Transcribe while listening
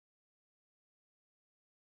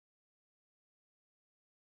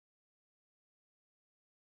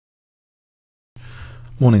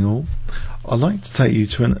Morning all. I'd like to take you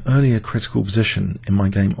to an earlier critical position in my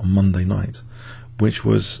game on Monday night, which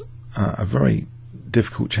was a very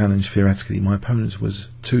difficult challenge theoretically. My opponent was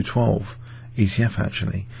 212 ECF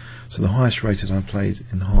actually, so the highest rated I played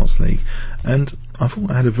in the Hearts League, and I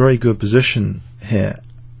thought I had a very good position here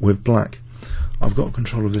with black. I've got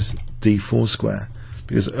control of this d4 square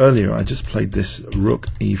because earlier I just played this rook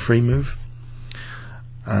e3 move,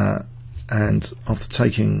 and after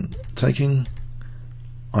taking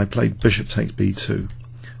I played bishop takes b2.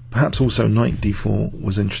 Perhaps also knight d4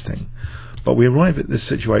 was interesting, but we arrive at this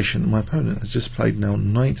situation. My opponent has just played now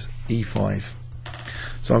knight e5,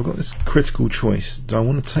 so I've got this critical choice. Do I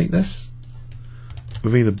want to take this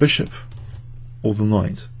with either bishop or the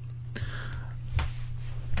knight?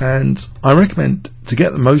 And I recommend, to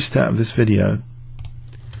get the most out of this video,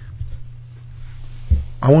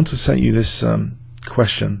 I want to set you this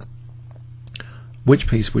question: which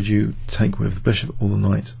piece would you take with the bishop or the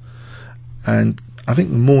knight? And I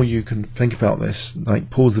think the more you can think about this,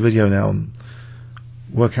 like pause the video now and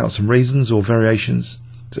work out some reasons or variations,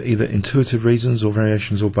 to either intuitive reasons or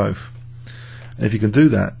variations or both. And if you can do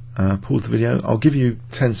that, pause the video. I'll give you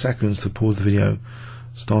 10 seconds to pause the video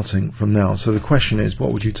starting from now. So the question is,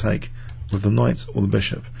 what would you take with the knight or the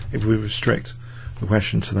bishop, if we restrict the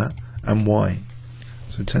question to that, and why?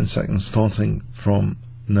 So 10 seconds starting from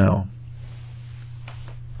now.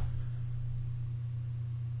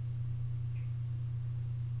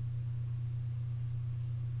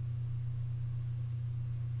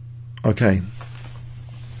 Okay,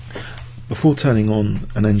 before turning on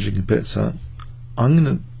an engine computer, I'm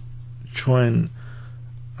going to try and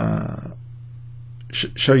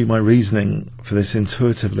show you my reasoning for this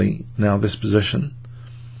intuitively now, this position.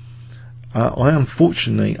 I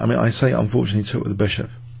unfortunately, I say unfortunately, took with the bishop.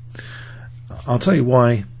 I'll tell you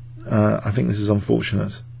why I think this is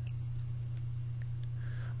unfortunate.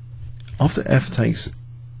 After f takes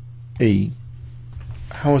e,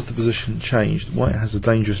 how has the position changed? White has a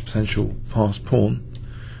dangerous potential passed pawn.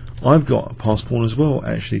 I've got a passed pawn as well,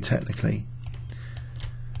 actually, technically.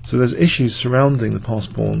 So there's issues surrounding the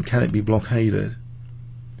passed pawn. Can it be blockaded?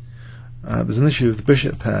 There's an issue with the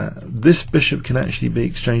bishop pair. This bishop can actually be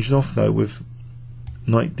exchanged off, though, with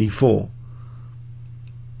knight d4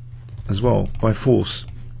 as well, by force,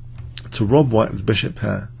 to rob white of the bishop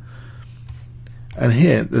pair. And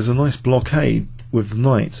here there's a nice blockade with the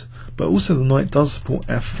knight, but also the knight does support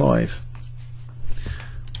f5.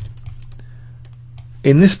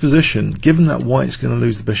 In this position, given that white's going to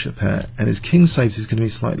lose the bishop pair and his king saves is going to be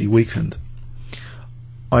slightly weakened,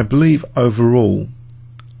 I believe overall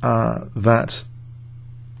that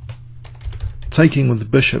taking with the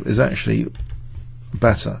bishop is actually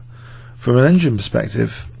better. From an engine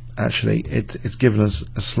perspective, actually, it's given us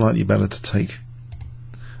a slightly better to take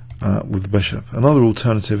with the bishop. Another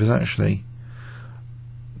alternative is actually,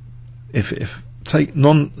 if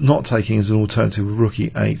not taking is an alternative with rook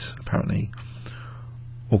e8 apparently,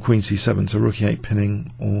 or queen c7 to rook e8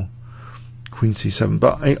 pinning, or queen c7.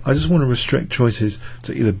 But I just want to restrict choices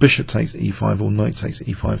to either bishop takes e5 or knight takes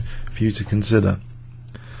e5 for you to consider.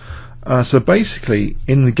 So basically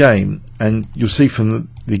in the game, and you'll see from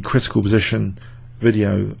the critical position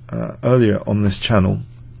video earlier on this channel,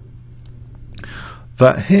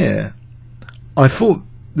 that here I thought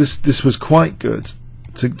this was quite good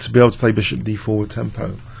to be able to play bishop d4 with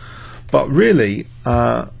tempo, but really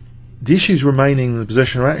the issues remaining in the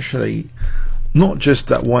position are actually not just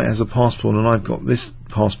that white has a passed pawn and I've got this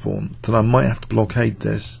passed pawn, that I might have to blockade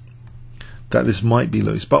this, that this might be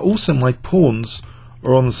loose, but also my pawns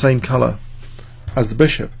are on the same colour as the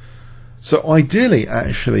bishop. So ideally,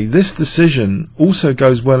 actually, this decision also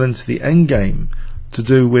goes well into the endgame to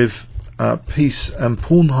do with piece and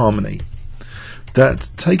pawn harmony. That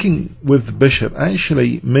taking with the bishop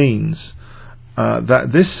actually means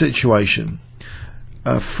that this situation,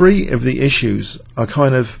 three of the issues are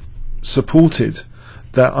kind of supported,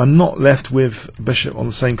 that I'm not left with bishop on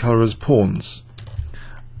the same colour as pawns.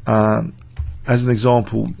 As an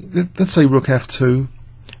example, let's say rook f2,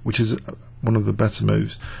 which is one of the better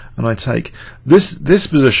moves, and I take this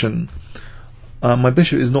position. My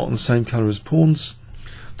bishop is not on the same colour as pawns.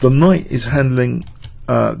 The knight is handling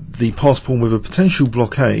the passed pawn with a potential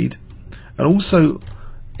blockade, and also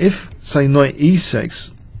if, say, knight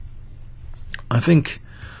e6, I think,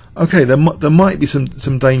 okay, there might be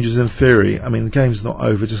some dangers in theory. I mean, the game's not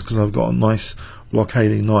over just because I've got a nice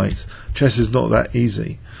blockading knight. Chess is not that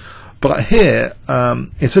easy. But here,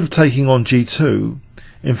 instead of taking on g2,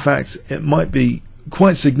 in fact, it might be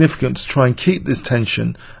quite significant to try and keep this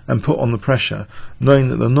tension and put on the pressure, knowing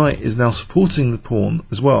that the knight is now supporting the pawn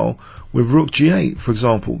as well with rook g8, for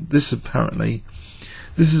example. This apparently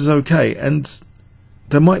this is okay, and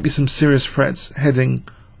there might be some serious threats heading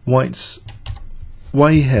white's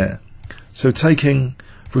way here. So taking,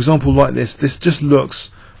 for example, like this just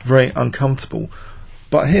looks very uncomfortable.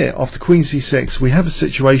 But here, after queen c6, we have a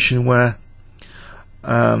situation where,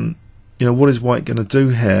 you know, what is white going to do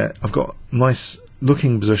here? I've got a nice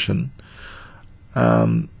looking position.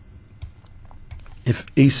 If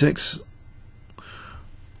e6,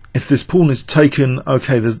 if this pawn is taken,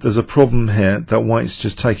 okay, there's a problem here that white's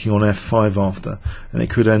just taking on f5 after, and it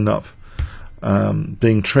could end up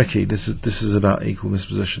being tricky. This is about equal, this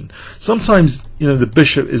position. Sometimes, you know, the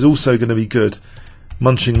bishop is also going to be good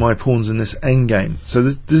munching my pawns in this endgame. So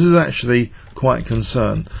this is actually quite a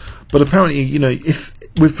concern. But apparently, you know, if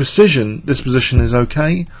with precision this position is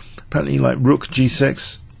okay. Apparently, like rook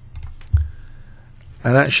g6,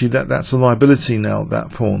 and actually that's a liability now,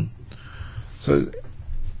 that pawn. So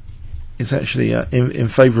it's actually in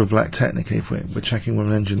favour of black technically if we're checking with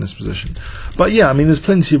an engine in this position. But yeah, I mean, there's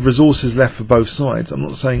plenty of resources left for both sides. I'm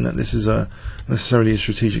not saying that this is necessarily a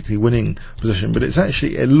strategically winning position, but it's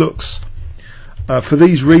actually, it looks for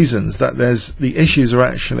these reasons that the issues are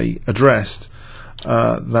actually addressed,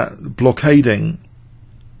 that blockading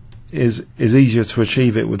is easier to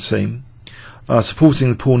achieve, it would seem.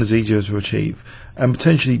 Supporting the pawn is easier to achieve, and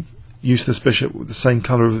potentially use this bishop with the same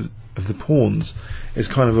colour of the pawns is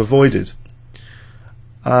kind of avoided.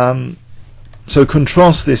 So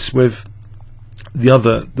contrast this with the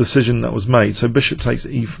other decision that was made. So bishop takes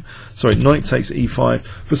knight takes e5.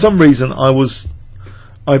 For some reason,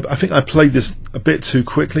 I think I played this a bit too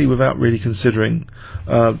quickly without really considering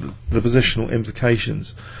the positional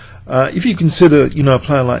implications. If you consider, you know, a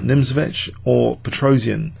player like Nimzovich or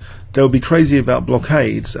Petrosian, they'll be crazy about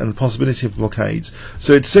blockades and the possibility of blockades.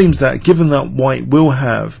 So it seems that given that white will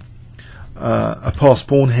have a passed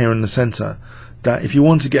pawn here in the centre, that if you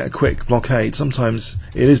want to get a quick blockade, sometimes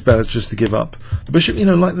it is better just to give up the bishop. You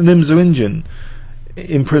know, like the Nimzo engine,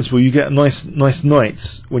 in principle, you get nice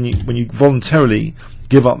knights when you voluntarily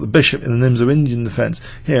give up the bishop in the Nimzo engine defence.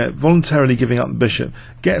 Here, voluntarily giving up the bishop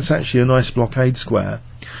gets actually a nice blockade square.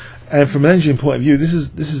 And from an engine point of view, this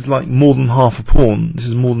is like more than half a pawn. This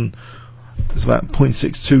is more than, it's about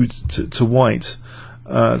 0.62 to white.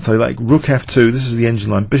 So like rook f2, this is the engine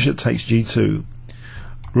line. Bishop takes g2,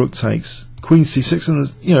 rook takes queen c6, and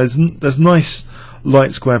there's, you know, there's nice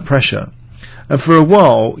light square pressure. And for a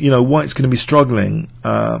while, you know, white's going to be struggling,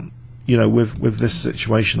 you know, with this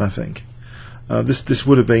situation. I think this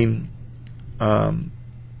would have been,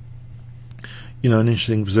 you know, an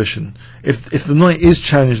interesting position. If the knight is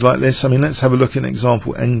challenged like this, I mean, let's have a look at an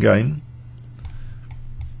example endgame.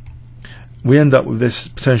 We end up with this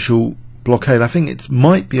potential blockade. I think it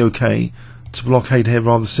might be okay to blockade here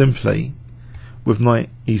rather simply with knight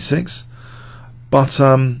e6, but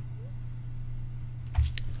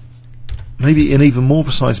maybe an even more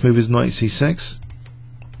precise move is knight c6,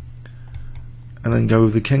 and then go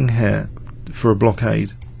with the king here for a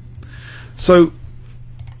blockade. So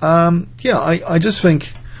yeah, I just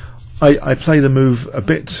think I played a move a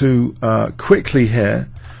bit too quickly here,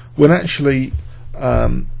 when actually,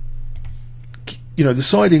 you know,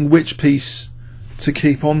 deciding which piece to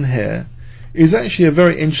keep on here is actually a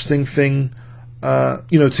very interesting thing,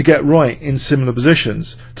 you know, to get right in similar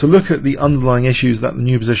positions, to look at the underlying issues that the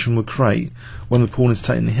new position would create when the pawn is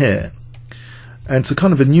taken here, and to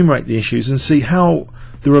kind of enumerate the issues and see how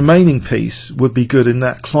the remaining piece would be good in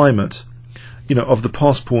that climate, you know, of the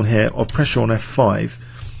passed pawn here, of pressure on f5.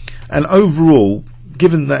 And overall,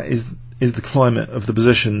 given that is the climate of the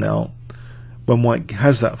position now, when white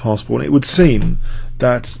has that passed pawn, it would seem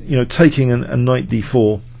that, you know, taking a knight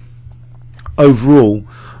d4 overall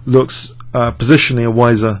looks positionally a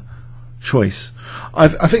wiser choice. I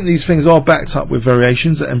think these things are backed up with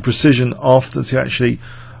variations and precision after, to actually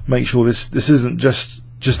make sure this isn't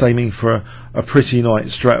just aiming for a pretty knight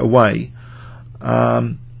straight away.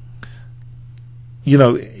 You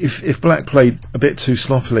know, if black played a bit too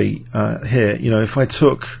sloppily here, you know, if I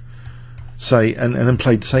took, say, and then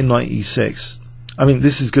played, say, knight e6, I mean,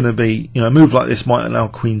 this is going to be, you know, a move like this might allow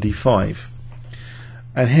queen d5.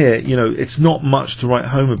 And here, you know, it's not much to write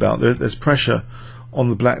home about. There's pressure on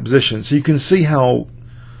the black position. So you can see how,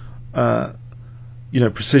 you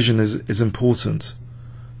know, precision is important.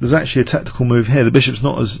 There's actually a tactical move here. The bishop's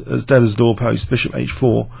not as dead as doorpost. Bishop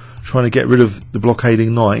h4, trying to get rid of the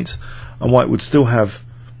blockading knight, and white would still have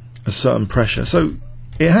a certain pressure. So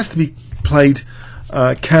it has to be played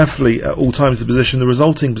carefully at all times. The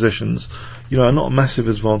resulting positions, you know, are not a massive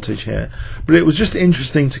advantage here. But it was just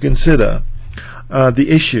interesting to consider the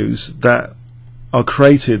issues that are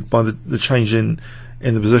created by the change in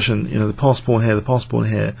the position. You know, the passed pawn here, the passed pawn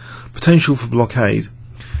here, potential for blockade,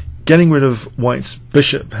 getting rid of white's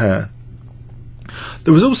bishop pair.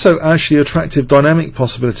 There was also actually attractive dynamic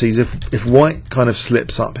possibilities if white kind of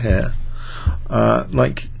slips up here,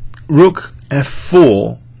 like rook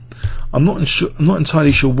f4. I'm not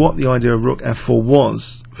entirely sure what the idea of rook f4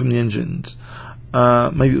 was from the engines.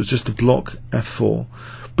 Maybe it was just to block f4.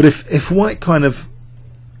 But if white kind of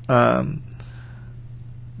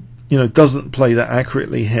doesn't play that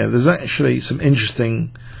accurately here, there's actually some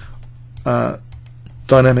interesting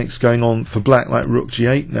dynamics going on for black, like rook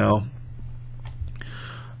g8 now,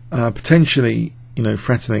 potentially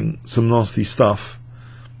threatening some nasty stuff.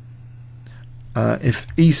 If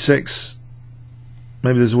e6,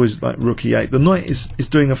 maybe there's always like rook e8. The knight is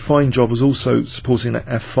doing a fine job as also supporting that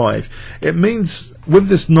f5. It means with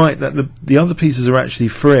this knight that the other pieces are actually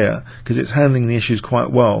freer because it's handling the issues quite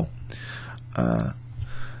well.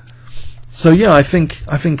 So yeah, I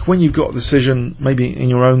think when you've got a decision maybe in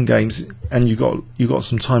your own games and you got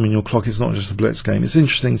some time in your clock, it's not just a blitz game. It's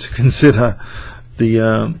interesting to consider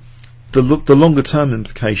the longer term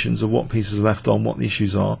implications of what pieces are left on, what the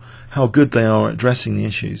issues are, how good they are at addressing the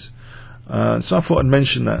issues. So I thought I'd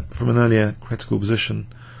mention that from an earlier critical position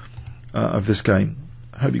of this game.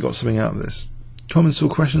 I hope you got something out of this. Comments or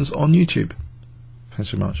questions on YouTube.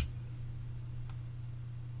 Thanks very much.